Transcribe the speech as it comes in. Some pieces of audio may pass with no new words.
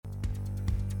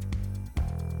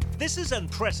This is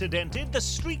unprecedented. The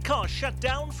streetcar shut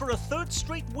down for a third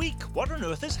straight week. What on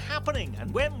earth is happening?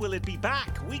 And when will it be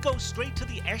back? We go straight to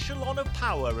the echelon of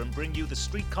power and bring you the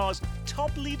streetcar's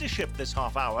top leadership this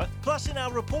half hour. Plus, in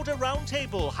our reporter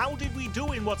roundtable, how did we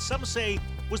do in what some say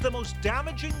was the most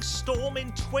damaging storm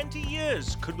in 20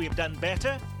 years? Could we have done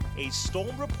better? A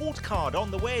storm report card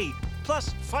on the way.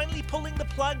 Plus, finally pulling the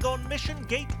plug on Mission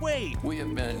Gateway. We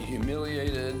have been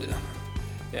humiliated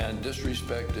and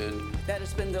disrespected. That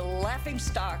has been the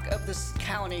laughingstock of this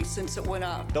county since it went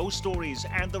up. Those stories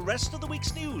and the rest of the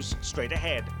week's news straight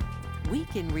ahead.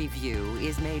 Week in Review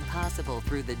is made possible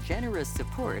through the generous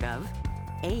support of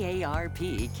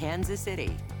AARP Kansas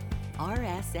City,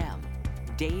 RSM,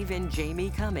 Dave and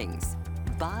Jamie Cummings,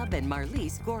 Bob and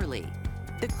Marlise Gorley,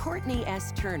 the Courtney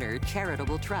S. Turner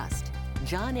Charitable Trust,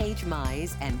 John H.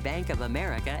 Mize and Bank of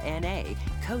America N.A.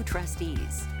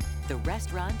 co-trustees, the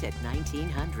restaurant at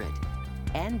 1900,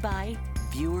 and by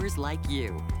viewers like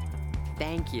you.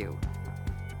 Thank you.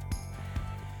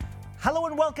 Hello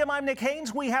and welcome, I'm Nick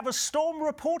Haines. We have a storm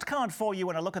report card for you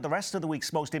and a look at the rest of the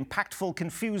week's most impactful,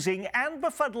 confusing and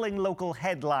befuddling local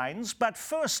headlines. But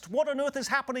first, what on earth is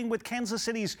happening with Kansas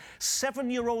City's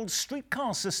 7-year-old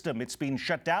streetcar system? It's been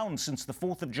shut down since the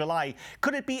 4th of July.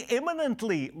 Could it be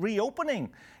imminently reopening?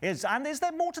 Is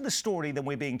there more to the story than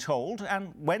we're being told?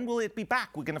 And when will it be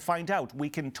back? We're going to find out. We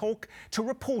can talk to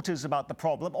reporters about the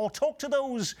problem or talk to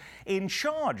those in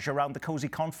charge. Around the cozy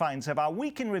confines of our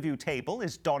Week in Review table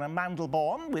is Donna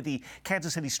Mandelbaum with the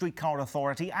Kansas City Streetcar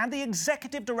Authority and the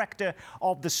Executive Director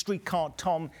of the Streetcar,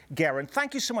 Tom Gerend.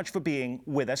 Thank you so much for being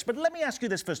with us. But let me ask you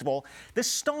this first of all. This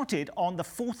started on the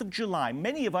 4th of July.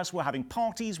 Many of us were having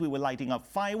parties. We were lighting up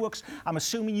fireworks. I'm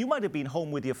assuming you might have been home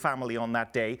with your family on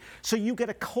that day. So you get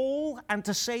a call and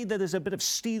to say that there's a bit of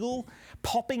steel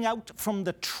popping out from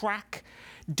the track.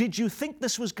 Did you think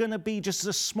this was going to be just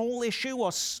a small issue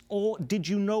or did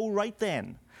you know right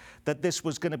then that this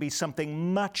was going to be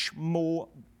something much more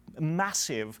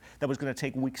massive that was going to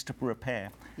take weeks to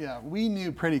repair? Yeah, we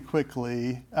knew pretty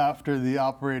quickly after the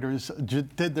operators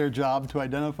did their job to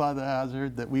identify the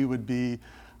hazard that we would be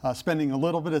spending a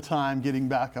little bit of time getting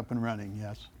back up and running,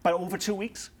 yes. But over 2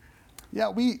 weeks? Yeah,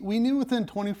 we knew within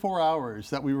 24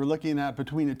 hours that we were looking at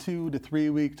between a 2 to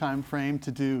 3 week time frame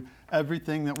to do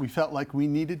everything that we felt like we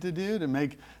needed to do to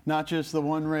make not just the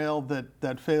one rail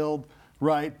that failed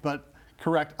right, but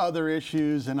correct other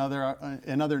issues and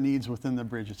other needs within the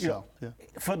bridge itself. Yeah.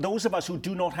 For those of us who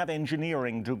do not have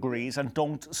engineering degrees and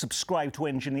don't subscribe to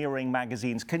engineering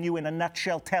magazines, can you in a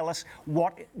nutshell tell us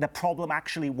what the problem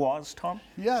actually was, Tom?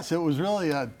 Yes, it was really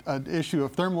an issue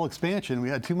of thermal expansion. We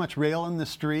had too much rail in the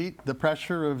street. The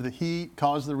pressure of the heat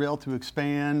caused the rail to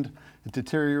expand. It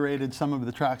deteriorated some of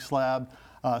the track slab.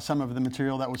 Some of the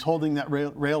material that was holding that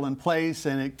rail in place,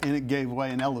 and it gave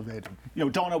way and elevated. You know,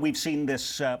 Donna, we've seen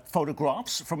this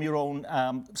photographs from your own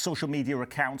social media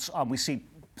accounts. We see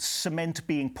cement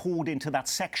being poured into that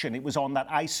section. It was on that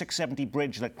I-670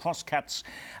 bridge that cross-cuts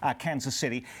Kansas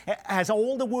City. Has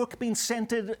all the work been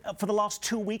centered for the last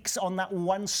 2 weeks on that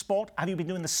one spot? Have you been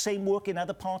doing the same work in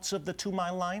other parts of the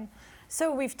 2-mile line?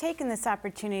 So we've taken this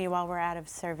opportunity while we're out of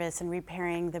service and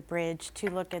repairing the bridge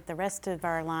to look at the rest of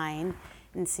our line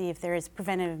and see if there is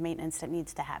preventative maintenance that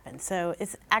needs to happen. So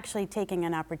it's actually taking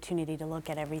an opportunity to look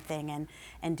at everything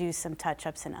and do some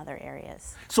touch-ups in other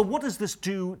areas. So what does this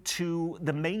do to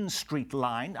the Main Street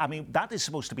line? I mean, that is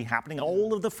supposed to be happening.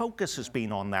 All of the focus has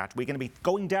been on that. We're going to be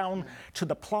going down to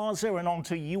the plaza and on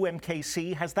to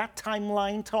UMKC. Has that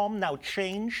timeline, Tom, now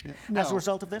changed as a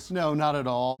result of this? No, not at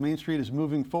all. Main Street is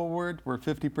moving forward. We're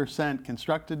 50%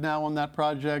 constructed now on that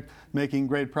project, making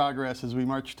great progress as we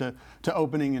march to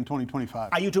opening in 2025.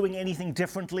 Are you doing anything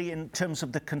differently in terms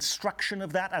of the construction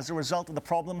of that as a result of the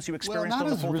problems you experienced on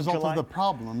the 4th of July? Well, not as a result of the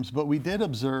problems, but we did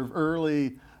observe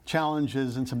early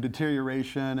challenges and some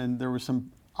deterioration, and there were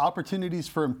some opportunities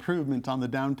for improvement on the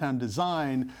downtown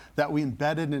design that we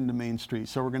embedded into Main Street.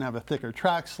 So we're going to have a thicker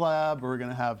track slab, we're going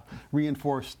to have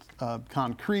reinforced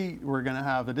concrete, we're going to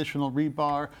have additional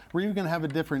rebar, we're even going to have a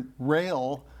different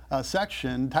rail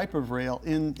type of rail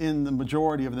in the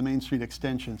majority of the Main Street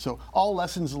extension. So all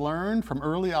lessons learned from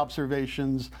early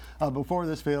observations before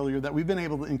this failure that we've been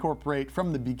able to incorporate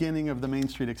from the beginning of the Main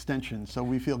Street extension. So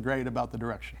we feel great about the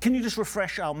direction. Can you just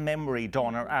refresh our memory,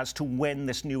 Donna, as to when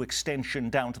this new extension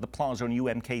down to the plaza on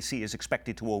UMKC is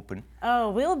expected to open? Oh,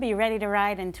 we'll be ready to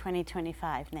ride in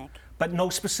 2025, Nick. But no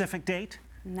specific date?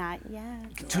 Not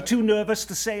yet. Too nervous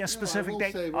to say a specific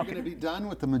date? Say we're going to be done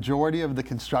with the majority of the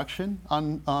construction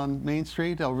on Main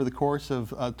Street over the course of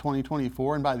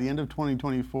 2024, and by the end of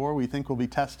 2024, we think we'll be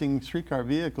testing streetcar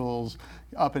vehicles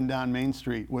up and down Main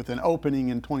Street with an opening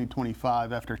in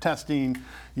 2025 after testing,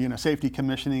 safety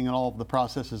commissioning and all of the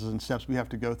processes and steps we have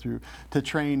to go through to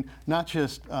train not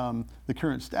just the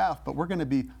current staff, but we're going to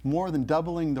be more than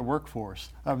doubling the workforce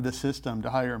of the system to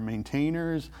hire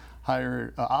maintainers,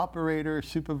 hire operators,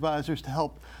 supervisors to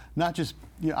help not just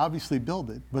obviously build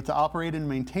it, but to operate and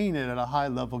maintain it at a high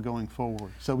level going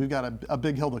forward. So we've got a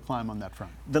big hill to climb on that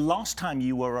front. The last time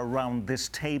you were around this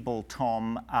table,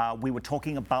 Tom, we were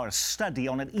talking about a study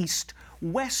on an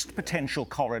east-west potential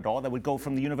corridor that would go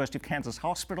from the University of Kansas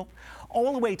Hospital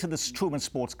all the way to the Truman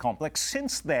Sports Complex.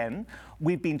 Since then,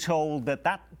 we've been told that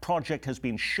that project has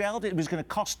been shelved. It was going to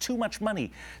cost too much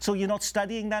money. So you're not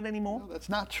studying that anymore? No, that's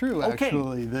not true, Okay.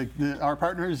 actually. Our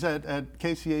partners at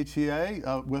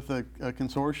KCHCA, with a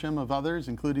consortium of others,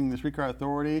 including the Streetcar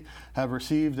Authority, have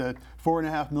received a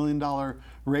 $4.5 million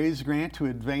raise grant to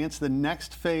advance the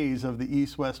next phase of the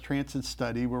East-West Transit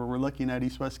Study, where we're looking at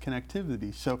East-West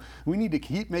connectivity. So we need to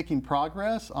keep making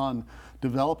progress on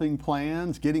developing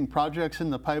plans, getting projects in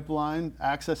the pipeline,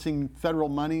 accessing federal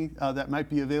money that might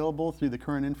be available through the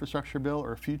current infrastructure bill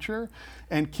or future,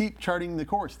 and keep charting the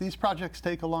course. These projects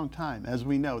take a long time. As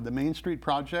we know, the Main Street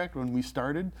project, when we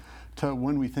started to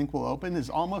when we think will open, is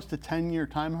almost a 10-year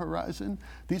time horizon.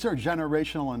 These are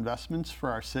generational investments for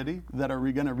our city that are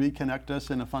going to reconnect us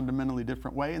in a fundamentally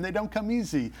different way, and they don't come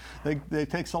easy. They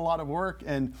takes a lot of work,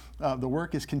 and the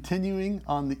work is continuing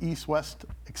on the east-west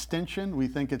extension. We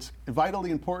think it's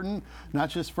vitally important, not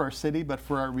just for our city, but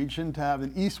for our region, to have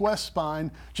an east-west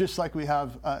spine, just like we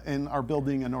have in our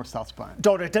building a north-south spine.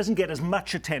 Donna, it doesn't get as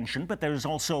much attention, but there is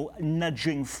also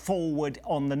nudging forward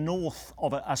on the north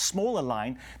of a smaller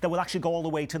line that will actually go all the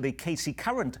way to the Casey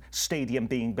Current Stadium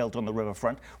being built on the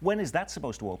riverfront. When is that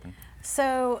supposed to open?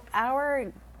 So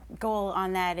our goal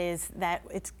on that is that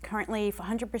it's currently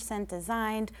 100%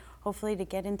 designed, hopefully to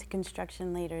get into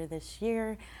construction later this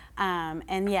year.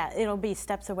 And yeah, it'll be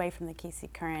steps away from the Casey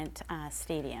Current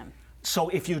Stadium. So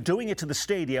if you're doing it to the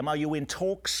stadium, are you in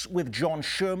talks with John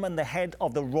Sherman, the head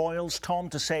of the Royals, Tom,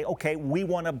 to say, okay, we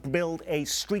want to build a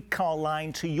streetcar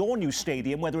line to your new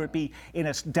stadium, whether it be in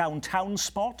a downtown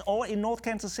spot or in North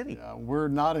Kansas City? We're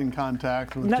not in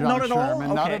contact with Not John at all?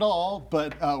 Sherman, not Okay. at all,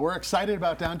 but we're excited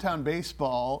about downtown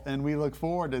baseball, and we look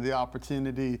forward to the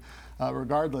opportunity,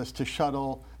 regardless, to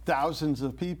shuttle thousands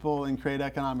of people and create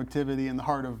economic activity in the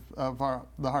heart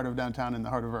of downtown, in the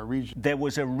heart of our region. There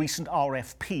was a recent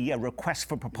RFP, a request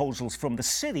for proposals from the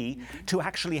city to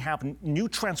actually have new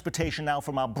transportation now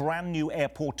from our brand new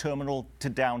airport terminal to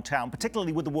downtown,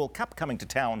 particularly with the World Cup coming to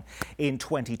town in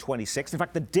 2026. In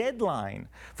fact, the deadline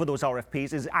for those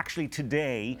RFPs is actually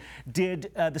today.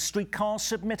 Did the streetcar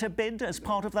submit a bid as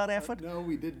part of that effort? No,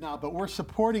 we did not, but we're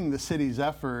supporting the city's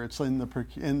efforts in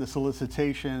the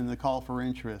solicitation and the call for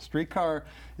interest. Streetcar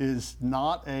is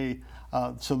not a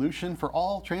solution for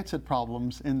all transit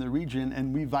problems in the region,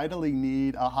 and we vitally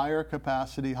need a higher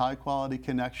capacity, high quality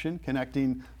connection,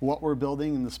 connecting what we're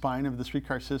building in the spine of the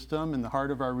streetcar system in the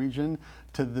heart of our region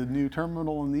to the new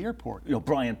terminal and the airport.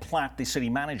 Brian Platt, the city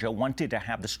manager, wanted to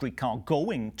have the streetcar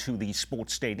going to the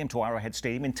sports stadium, to Arrowhead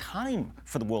Stadium, in time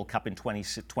for the World Cup in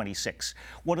 2026.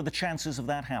 What are the chances of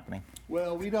that happening?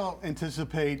 Well, we don't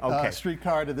anticipate Okay.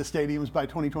 streetcar to the stadiums by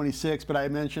 2026, but I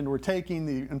mentioned we're taking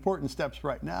the important steps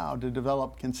right now to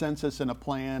develop consensus and a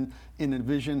plan and a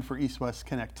vision for east-west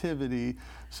connectivity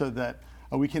so that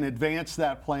we can advance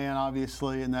that plan,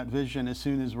 obviously, and that vision as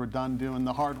soon as we're done doing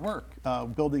the hard work,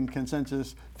 building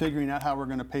consensus, figuring out how we're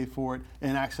going to pay for it,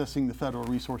 and accessing the federal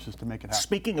resources to make it happen.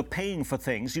 Speaking of paying for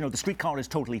things, the streetcar is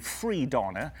totally free,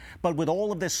 Donna, but with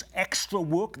all of this extra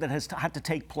work that has had to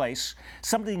take place,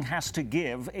 something has to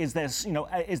give. Is there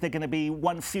going to be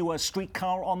one fewer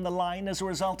streetcar on the line as a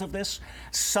result of this?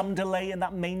 Some delay in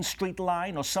that Main Street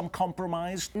line or some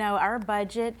compromise? No, our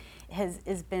budget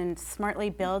has been smartly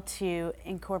built to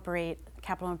incorporate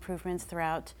capital improvements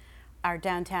throughout our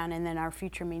downtown and then our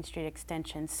future Main Street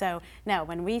extension. So no,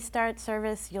 when we start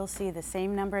service, you'll see the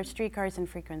same number of streetcars and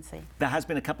frequency. There has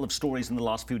been a couple of stories in the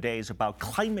last few days about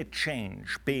climate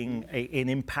change being an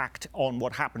impact on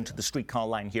what happened to the streetcar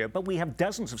line here. But we have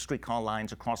dozens of streetcar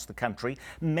lines across the country,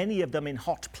 many of them in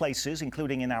hot places,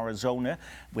 including in Arizona.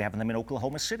 We have them in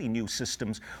Oklahoma City, new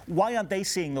systems. Why aren't they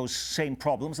seeing those same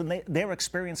problems? And they're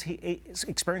experiencing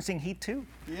heat too?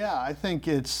 Yeah, I think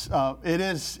it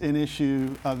is an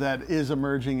issue that is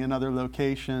emerging in other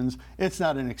locations. It's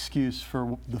not an excuse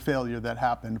for the failure that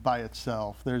happened by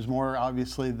itself. There's more,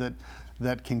 obviously,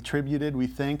 that contributed, we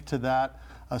think, to that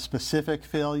a specific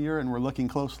failure, and we're looking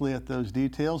closely at those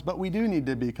details. But we do need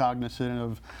to be cognizant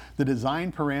of the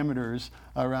design parameters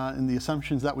around and the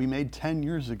assumptions that we made 10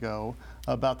 years ago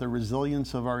about the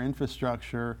resilience of our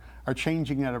infrastructure are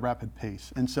changing at a rapid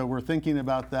pace. And so we're thinking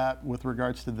about that with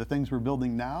regards to the things we're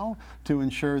building now to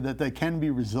ensure that they can be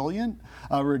resilient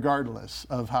regardless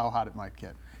of how hot it might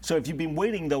get. So if you've been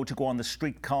waiting, though, to go on the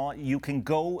streetcar, you can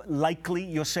go likely,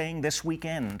 you're saying, this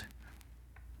weekend.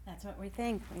 That's what we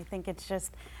think. We think it's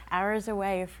just hours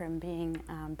away from being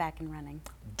back and running.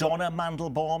 Donna,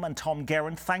 Mandelbaum and Tom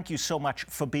Gerend, thank you so much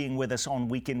for being with us on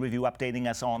Week in Review, updating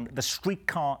us on the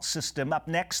streetcar system. Up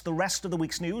next, the rest of the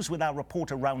week's news with our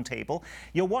reporter roundtable.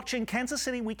 You're watching Kansas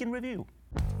City Week in Review.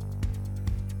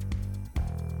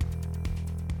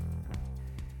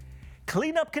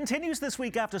 Cleanup continues this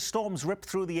week after storms ripped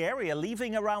through the area,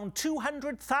 leaving around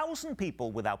 200,000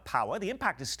 people without power. The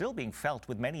impact is still being felt,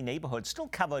 with many neighborhoods still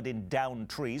covered in downed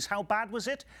trees. How bad was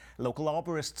it? Local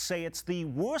arborists say it's the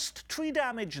worst tree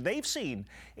damage they've seen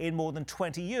in more than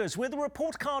 20 years. With a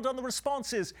report card on the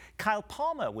responses, Kyle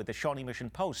Palmer with the Shawnee Mission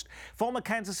Post, former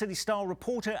Kansas City Star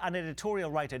reporter and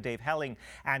editorial writer Dave Helling,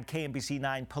 and KMBC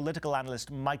 9 political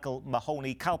analyst Micheal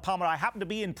Mahoney. Kyle Palmer, I happened to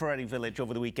be in Prairie Village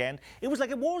over the weekend. It was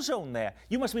like a war zone there.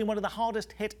 You must have been one of the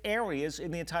hardest hit areas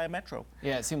in the entire metro.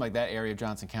 Yeah, it seemed like that area,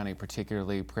 Johnson County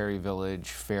particularly, Prairie Village,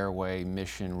 Fairway,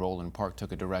 Mission, Roland Park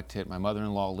took a direct hit. My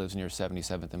mother-in-law lives near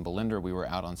 77th and Belinda. We were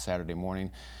out on Saturday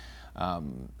morning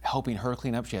helping her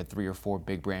clean up. She had 3 or 4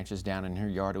 big branches down in her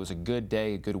yard. It was a good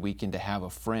day, a good weekend to have a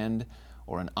friend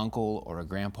or an uncle or a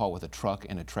grandpa with a truck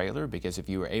and a trailer, because if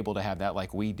you were able to have that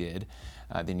like we did,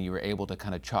 then you were able to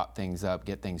kind of chop things up,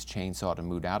 get things chainsawed and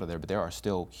moved out of there. But there are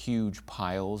still huge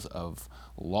piles of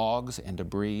logs and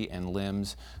debris and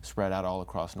limbs spread out all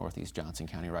across northeast Johnson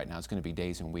County right now. It's going to be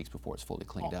days and weeks before it's fully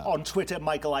cleaned up. On Twitter,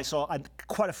 Michael, I saw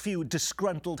quite a few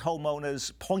disgruntled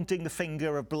homeowners pointing the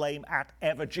finger of blame at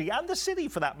Evergy and the city,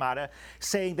 for that matter,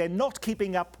 saying they're not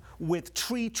keeping up with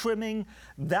tree trimming,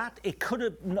 that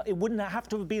it wouldn't have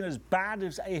to have been as bad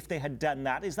as if they had done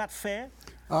that. Is that fair?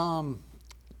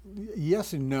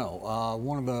 Yes and no.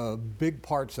 One of the big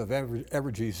parts of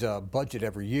Evergy's budget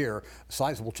every year, a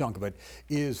sizable chunk of it,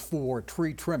 is for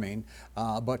tree trimming,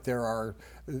 but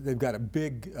they've got a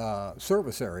big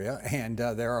service area, and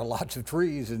there are lots of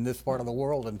trees in this part of the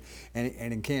world and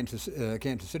in Kansas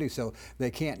City, so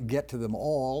they can't get to them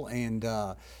all, and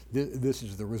this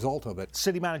is the result of it.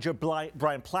 City Manager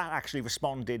Brian Platt actually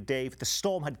responded, Dave. The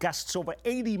storm had gusts over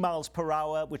 80 miles per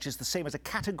hour, which is the same as a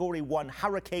Category 1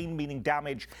 hurricane, meaning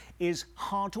damage is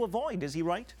hard to avoid. Is he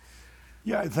right?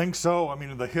 Yeah, I think so. I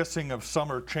mean, the hissing of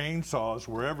summer chainsaws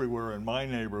were everywhere in my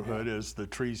neighborhood as the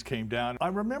trees came down. I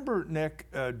remember, Nick,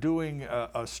 doing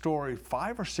a story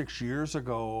 5 or 6 years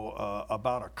ago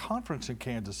about a conference in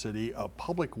Kansas City of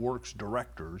public works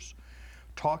directors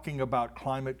talking about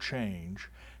climate change.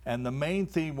 And the main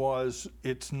theme was,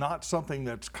 it's not something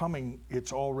that's coming,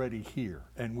 it's already here,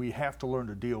 and we have to learn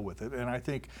to deal with it. And I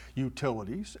think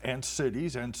utilities and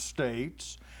cities and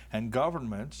states and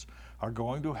governments are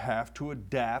going to have to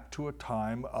adapt to a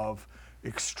time of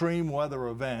extreme weather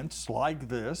events like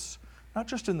this, not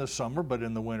just in the summer, but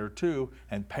in the winter too,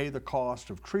 and pay the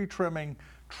cost of tree trimming,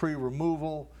 tree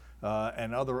removal,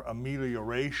 and other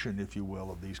amelioration, if you will,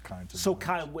 of these kinds of So, events.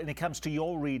 Kyle, when it comes to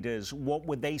your readers, what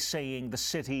were they saying the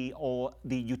city or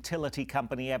the utility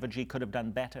company Evergy could have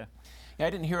done better? Yeah, I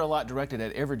didn't hear a lot directed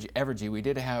at Evergy. We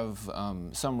did have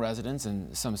some residents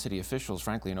and some city officials,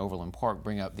 frankly, in Overland Park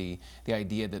bring up the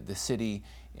idea that the city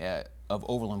of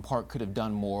Overland Park could have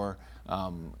done more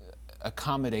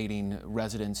accommodating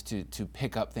residents to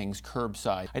pick up things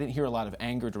curbside. I didn't hear a lot of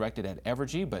anger directed at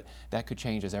Evergy, but that could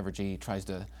change as Evergy tries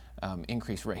to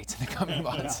increase rates in the coming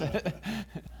months.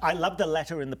 I love the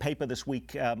letter in the paper this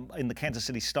week in the Kansas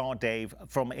City Star, Dave,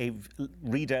 from a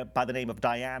reader by the name of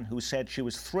Diane, who said she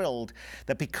was thrilled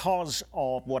that because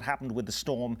of what happened with the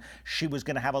storm, she was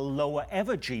going to have a lower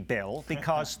Evergy bill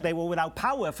because they were without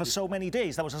power for so many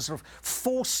days. That was a sort of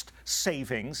forced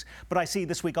savings. But I see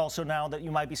this week also now that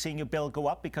you might be seeing your bill go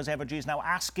up because Evergy is now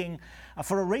asking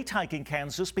for a rate hike in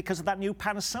Kansas because of that new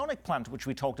Panasonic plant, which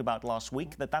we talked about last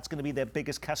week, that's going to be their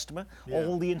biggest customer. Yeah.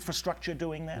 All the infrastructure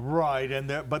doing that. Right,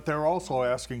 but they're also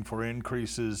asking for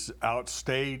increases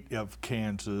outstate of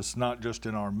Kansas, not just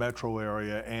in our metro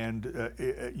area, and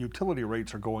utility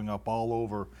rates are going up all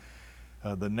over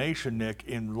the nation, Nick,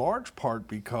 in large part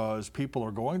because people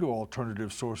are going to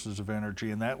alternative sources of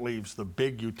energy, and that leaves the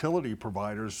big utility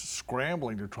providers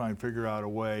scrambling to try and figure out a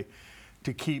way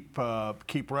to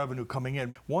keep revenue coming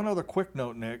in. One other quick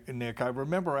note, Nick, I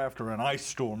remember after an ice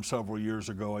storm several years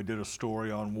ago, I did a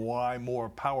story on why more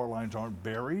power lines aren't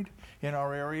buried in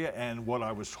our area, and what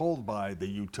I was told by the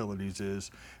utilities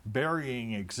is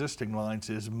burying existing lines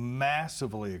is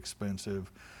massively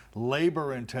expensive,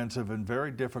 labor intensive, and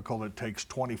very difficult. It takes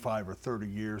 25 or 30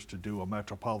 years to do a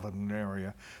metropolitan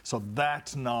area. So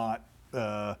that's not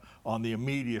on the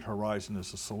immediate horizon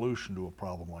as a solution to a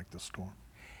problem like this storm.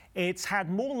 It's had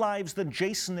more lives than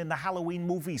Jason in the Halloween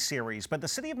movie series, but the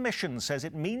City of Mission says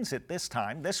it means it this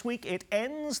time. This week, it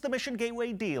ends the Mission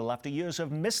Gateway deal after years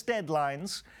of missed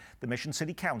deadlines. The Mission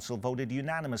City Council voted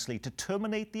unanimously to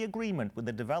terminate the agreement with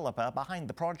the developer behind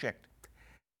the project.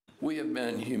 We have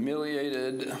been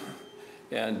humiliated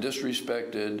and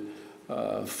disrespected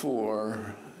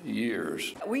for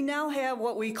years. We now have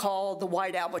what we call the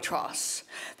white albatross.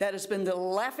 That has been the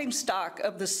laughingstock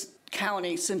of this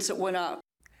county since it went up.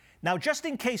 Now, just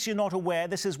in case you're not aware,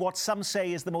 this is what some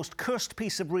say is the most cursed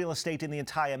piece of real estate in the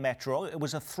entire metro. It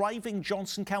was a thriving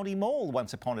Johnson County mall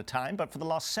once upon a time, but for the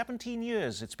last 17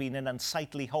 years, it's been an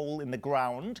unsightly hole in the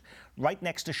ground right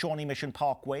next to Shawnee Mission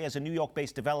Parkway, as a New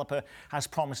York-based developer has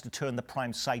promised to turn the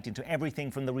prime site into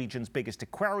everything from the region's biggest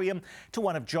aquarium to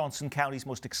one of Johnson County's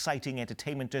most exciting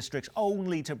entertainment districts,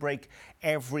 only to break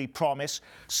every promise.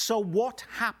 So what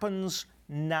happens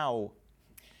now?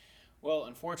 Well,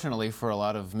 unfortunately for a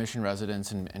lot of Mission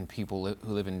residents and people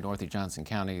who live in Northeast Johnson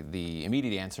County, the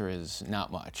immediate answer is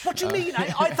not much. What do you mean?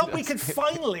 I thought we could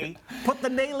finally put the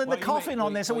nail in the coffin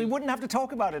on this and we wouldn't have to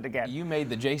talk about it again. You made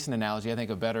the Jason analogy. I think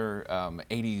a better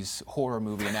 80s horror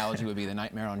movie analogy would be The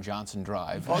Nightmare on Johnson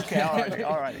Drive. Okay,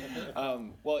 all right.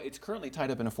 Well, it's currently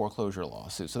tied up in a foreclosure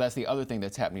lawsuit. So that's the other thing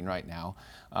that's happening right now.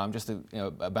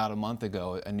 About a month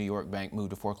ago, a New York bank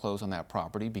moved to foreclose on that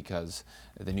property because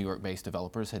the New York-based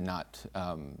developers had not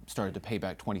started to pay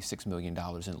back $26 million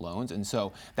in loans. And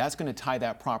so that's going to tie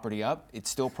that property up. It's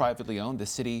still privately owned. The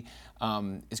city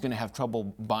is going to have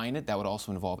trouble buying it. That would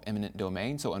also involve eminent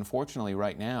domain. So unfortunately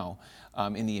right now,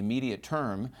 in the immediate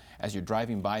term, as you're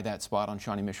driving by that spot on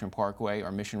Shawnee Mission Parkway,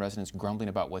 our Mission residents grumbling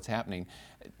about what's happening,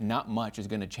 not much is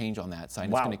going to change on that site.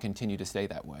 Wow. It's going to continue to stay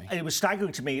that way. It was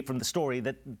staggering to me from the story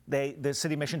that the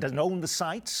City Mission doesn't own the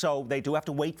site, so they do have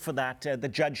to wait for that the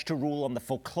judge to rule on the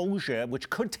foreclosure, which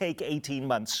could take 18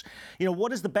 months.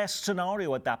 What is the best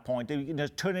scenario at that point?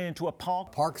 Turn it into a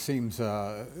park? Park seems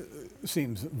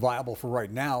viable for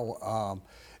right now.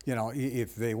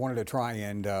 If they wanted to try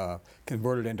and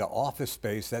convert it into office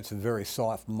space, that's a very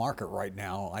soft market right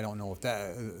now. I don't know if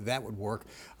that would work.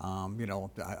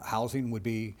 Housing would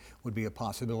be a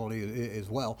possibility as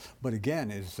well. But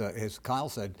again, as Kyle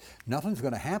said, nothing's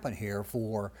going to happen here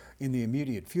in the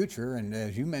immediate future. And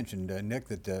as you mentioned, Nick,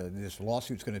 that this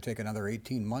lawsuit's going to take another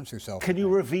 18 months or so. Can you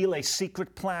reveal a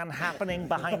secret plan happening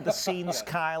behind the scenes,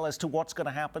 Kyle, as to what's going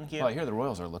to happen here? Well, I hear the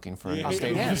Royals are looking for a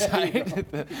stadium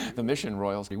site. The Mission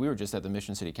Royals. We were just at the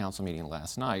Mission City Council meeting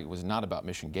last night. It was not about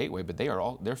Mission Gateway, but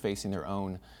they're facing their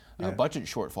own budget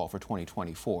shortfall for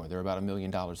 2024. They're about $1 million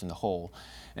in the hole.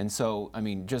 And so,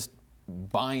 just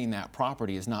buying that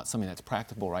property is not something that's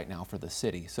practical right now for the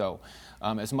city. So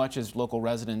as much as local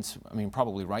residents,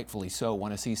 probably rightfully so,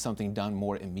 want to see something done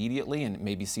more immediately and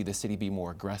maybe see the city be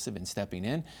more aggressive in stepping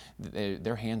in,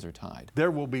 their hands are tied.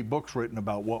 There will be books written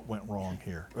about what went wrong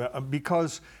here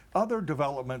because other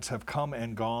developments have come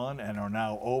and gone and are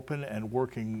now open and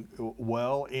working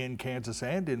well in Kansas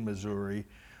and in Missouri.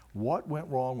 What went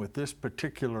wrong with this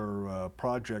particular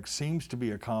project seems to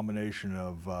be a combination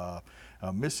of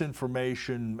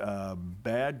misinformation,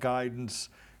 bad guidance,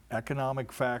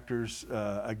 economic factors.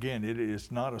 Again, it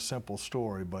is not a simple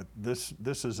story, but this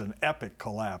is an epic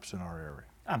collapse in our area.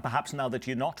 And perhaps now that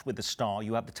you're not with the Star,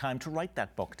 you have the time to write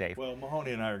that book, Dave. Well,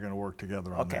 Mahoney and I are going to work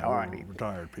together on that. Okay, all right. We're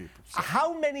retired people. So.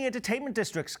 How many entertainment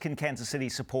districts can Kansas City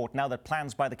support now that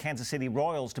plans by the Kansas City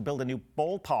Royals to build a new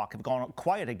ballpark have gone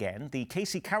quiet again? The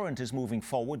Casey Current is moving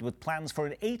forward with plans for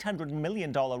an $800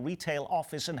 million retail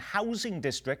office and housing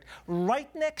district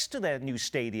right next to their new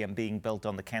stadium being built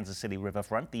on the Kansas City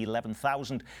riverfront. The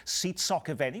 11,000-seat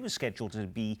soccer venue is scheduled to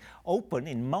be open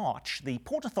in March. The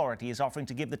Port Authority is offering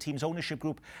to give the team's ownership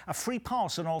group a free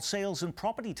pass on all sales and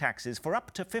property taxes for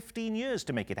up to 15 years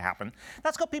to make it happen.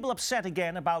 That's got people upset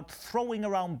again about throwing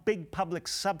around big public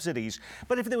subsidies.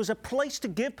 But if there was a place to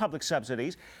give public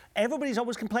subsidies, everybody's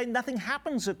always complained nothing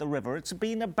happens at the river. It's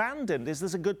been abandoned. Is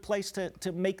this a good place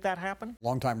to make that happen?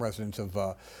 Longtime residents of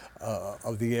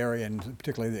the area, and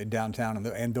particularly downtown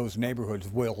and those neighborhoods,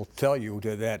 will tell you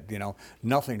that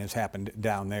nothing has happened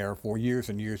down there for years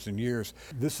and years and years.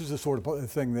 This is the sort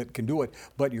of thing that can do it.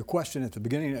 But your question at the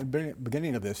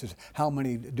beginning of this, is how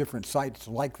many different sites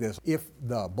like this. If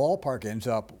the ballpark ends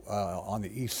up on the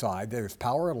east side, there's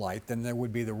Power and Light, then there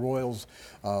would be the Royals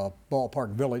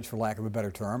Ballpark Village, for lack of a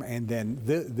better term, and then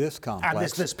this complex.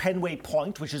 And there's Penway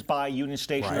Point, which is by Union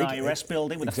Station and IRS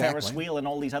building with a Ferris wheel and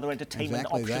all these other entertainment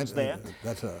options there.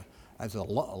 That's a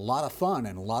lot of fun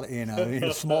and a lot in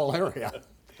a small area.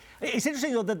 It's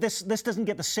interesting, though, that this doesn't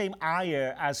get the same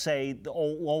ire as, say,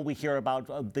 all we hear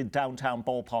about the downtown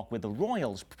ballpark with the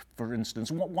Royals, for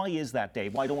instance. Why is that,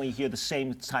 Dave? Why don't we hear the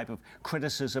same type of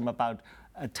criticism about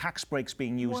tax breaks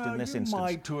being used in this instance?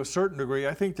 Might, to a certain degree.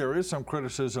 I think there is some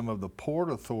criticism of the Port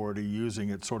Authority using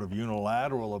its sort of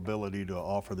unilateral ability to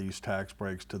offer these tax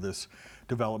breaks to this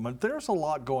development. There's a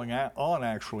lot going on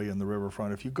actually in the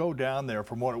riverfront. If you go down there,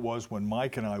 from what it was when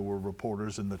Mike and I were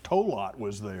reporters and the tow lot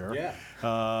was there,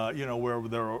 you know, where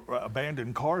there are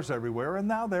abandoned cars everywhere, and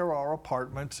now there are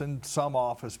apartments and some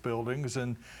office buildings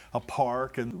and a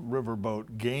park and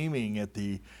riverboat gaming at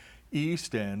the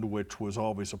east end, which was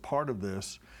always a part of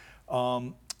this.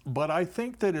 But I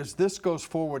think that as this goes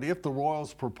forward, if the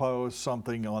Royals propose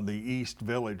something on the East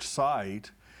Village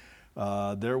site,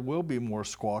 there will be more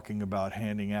squawking about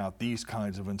handing out these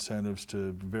kinds of incentives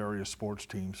to various sports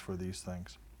teams for these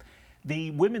things.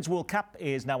 The Women's World Cup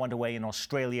is now underway in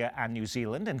Australia and New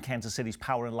Zealand, and Kansas City's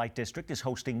Power and Light District is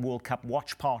hosting World Cup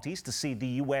watch parties to see the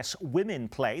US women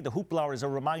play. The hoopla is a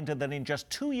reminder that in just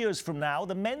 2 years from now,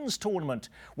 the men's tournament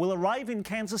will arrive in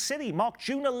Kansas City. Mark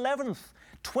June 11th.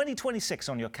 2026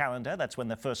 on your calendar. That's when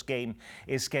the first game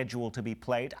is scheduled to be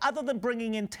played. Other than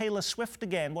bringing in Taylor Swift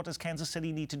again, what does Kansas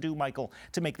City need to do, Michael,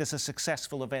 to make this a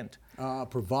successful event?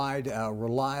 Provide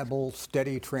reliable,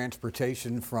 steady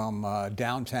transportation from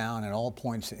downtown and all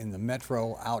points in the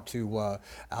metro out to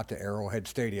Arrowhead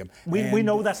Stadium. We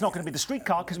know that's not going to be the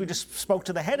streetcar because we just spoke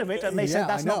to the head of it and they said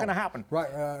that's not going to happen.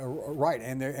 Right,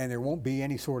 and there won't be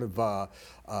any sort of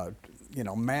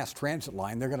mass transit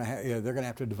line. They're going to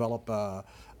have to develop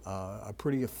a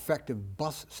pretty effective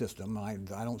bus system. I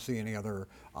don't see any other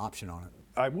option on it.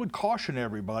 I would caution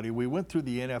everybody. We went through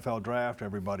the NFL draft.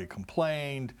 Everybody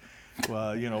complained.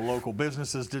 Local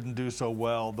businesses didn't do so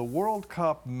well. The World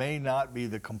Cup may not be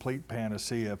the complete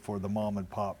panacea for the mom and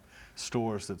pop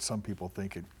stores that some people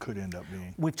think it could end up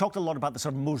being. We've talked a lot about the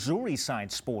sort of Missouri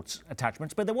side sports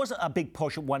attachments, but there was a big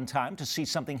push at one time to see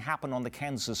something happen on the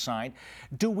Kansas side.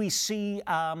 Do we see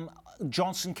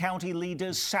Johnson County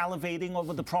leaders salivating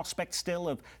over the prospect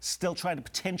still trying to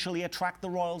potentially attract the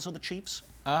Royals or the Chiefs?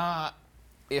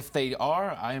 If they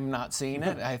are, I'm not seeing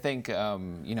it. I think,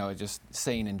 just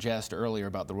saying in jest earlier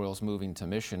about the Royals moving to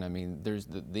Mission, I mean, there's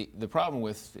the problem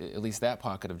with at least that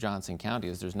pocket of Johnson County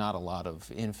is there's not a lot of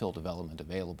infill development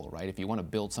available, right? If you want to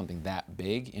build something that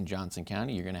big in Johnson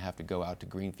County, you're going to have to go out to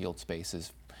greenfield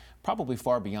spaces probably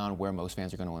far beyond where most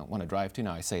fans are going to want to drive to.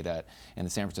 Now, I say that, and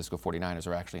the San Francisco 49ers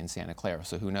are actually in Santa Clara,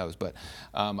 so who knows? But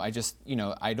I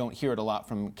don't hear it a lot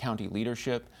from county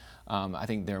leadership. I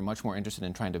think they're much more interested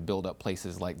in trying to build up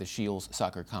places like the Shields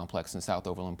Soccer Complex in South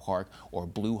Overland Park or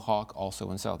Blue Hawk,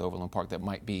 also in South Overland Park, that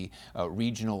might be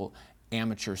regional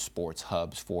amateur sports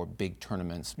hubs for big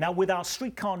tournaments. Now, with our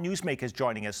Streetcar newsmakers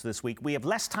joining us this week, we have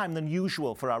less time than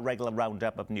usual for our regular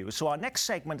roundup of news, so our next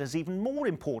segment is even more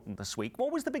important this week.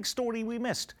 What was the big story we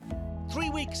missed? 3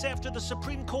 weeks after the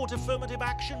Supreme Court affirmative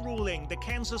action ruling, the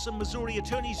Kansas and Missouri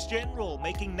attorneys general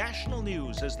making national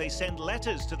news as they send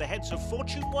letters to the heads of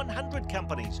Fortune 100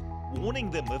 companies, warning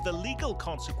them of the legal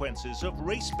consequences of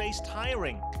race-based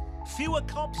hiring. Fewer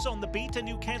cops on the beat. A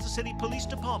new Kansas City Police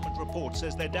Department report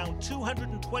says they're down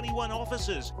 221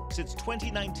 officers since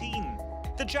 2019.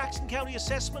 The Jackson County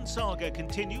assessment saga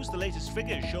continues. The latest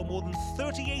figures show more than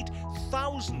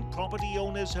 38,000 property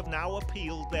owners have now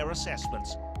appealed their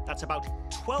assessments. That's about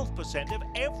 12% of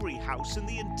every house in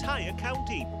the entire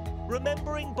county.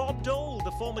 Remembering Bob Dole,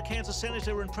 the former Kansas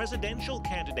senator and presidential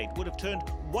candidate, would have turned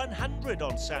 100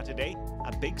 on Saturday.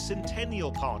 A big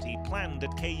centennial party planned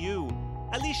at KU.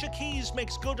 Alicia Keys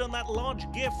makes good on that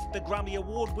large gift. The Grammy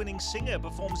Award-winning singer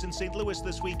performs in St. Louis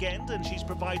this weekend, and she's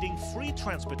providing free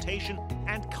transportation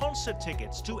and concert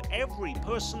tickets to every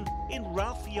person in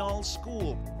Ralph Yarl's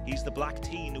school. He's the black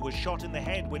teen who was shot in the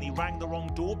head when he rang the wrong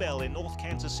doorbell in North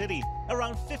Kansas City.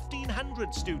 Around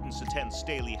 1,500 students attend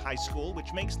Staley High School,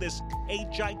 which makes this a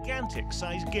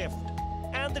gigantic-sized gift.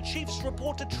 And the Chiefs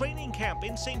report to training camp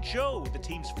in St. Joe. The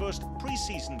team's first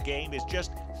preseason game is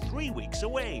just 3 weeks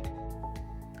away.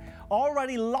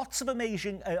 Already lots of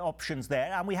amazing options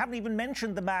there, and we haven't even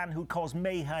mentioned the man who caused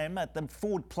mayhem at the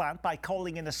Ford plant by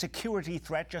calling in a security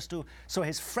threat so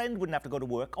his friend wouldn't have to go to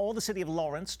work, or the city of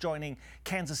Lawrence joining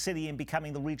Kansas City in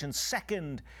becoming the region's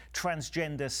second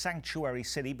transgender sanctuary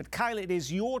city. But Kyle, it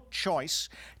is your choice.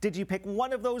 Did you pick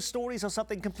one of those stories or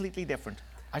something completely different?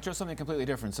 I chose something completely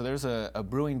different. So there's a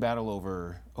brewing battle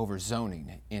over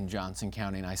zoning in Johnson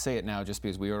County, and I say it now just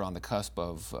because we are on the cusp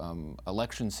of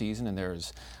election season, and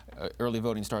there's early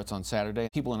voting starts on Saturday.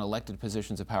 People in elected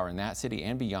positions of power in that city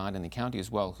and beyond, in the county as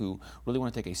well, who really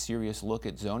want to take a serious look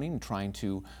at zoning and trying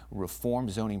to reform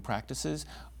zoning practices,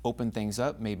 open things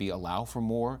up, maybe allow for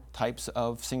more types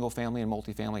of single-family and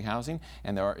multifamily housing.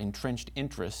 And there are entrenched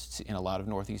interests in a lot of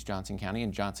Northeast Johnson County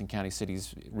and Johnson County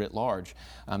cities writ large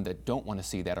that don't want to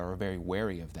see that or are very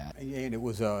wary of that. And it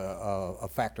was a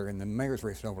factor in the mayor's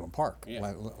race in Overland Park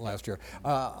last year.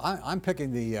 I'm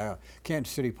picking the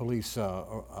Kansas City Police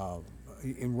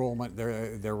enrollment,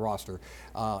 their roster.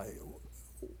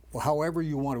 However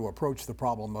you want to approach the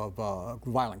problem of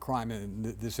violent crime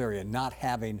in this area, not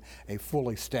having a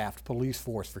fully staffed police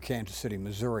force for Kansas City,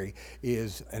 Missouri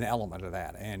is an element of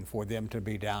that. And for them to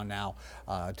be down now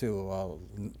to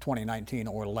 2019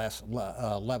 or less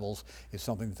levels is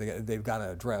something that they've got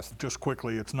to address. Just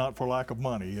quickly, it's not for lack of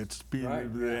money. It's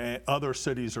other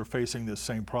cities are facing this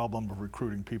same problem of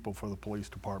recruiting people for the police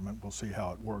department. We'll see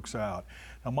how it works out.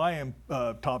 Now, my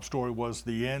top story was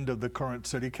the end of the current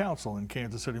city council in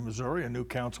Kansas City, Missouri. A new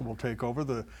council will take over.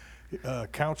 The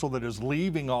council that is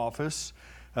leaving office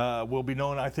will be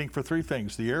known, I think, for three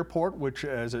things. The airport, which,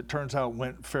 as it turns out,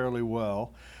 went fairly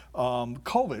well.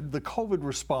 the COVID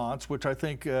response, which I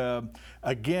think,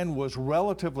 again, was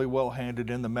relatively well-handled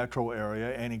in the metro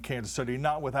area and in Kansas City,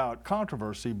 not without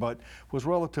controversy, but was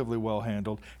relatively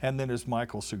well-handled. And then, as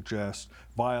Michael suggests,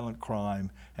 violent crime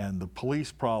and the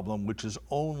police problem, which is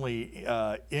only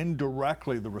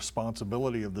indirectly the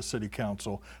responsibility of the city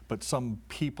council, but some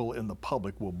people in the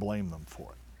public will blame them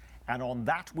for it. And on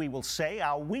that, we will say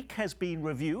our week has been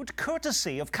reviewed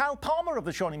courtesy of Kyle Palmer of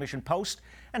the Shawnee Mission Post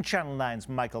and Channel 9's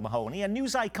Micheal Mahoney, and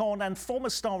news icon and former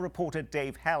Star reporter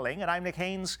Dave Helling. And I'm Nick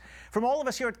Haines. From all of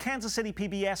us here at Kansas City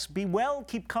PBS, be well,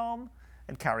 keep calm,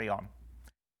 and carry on.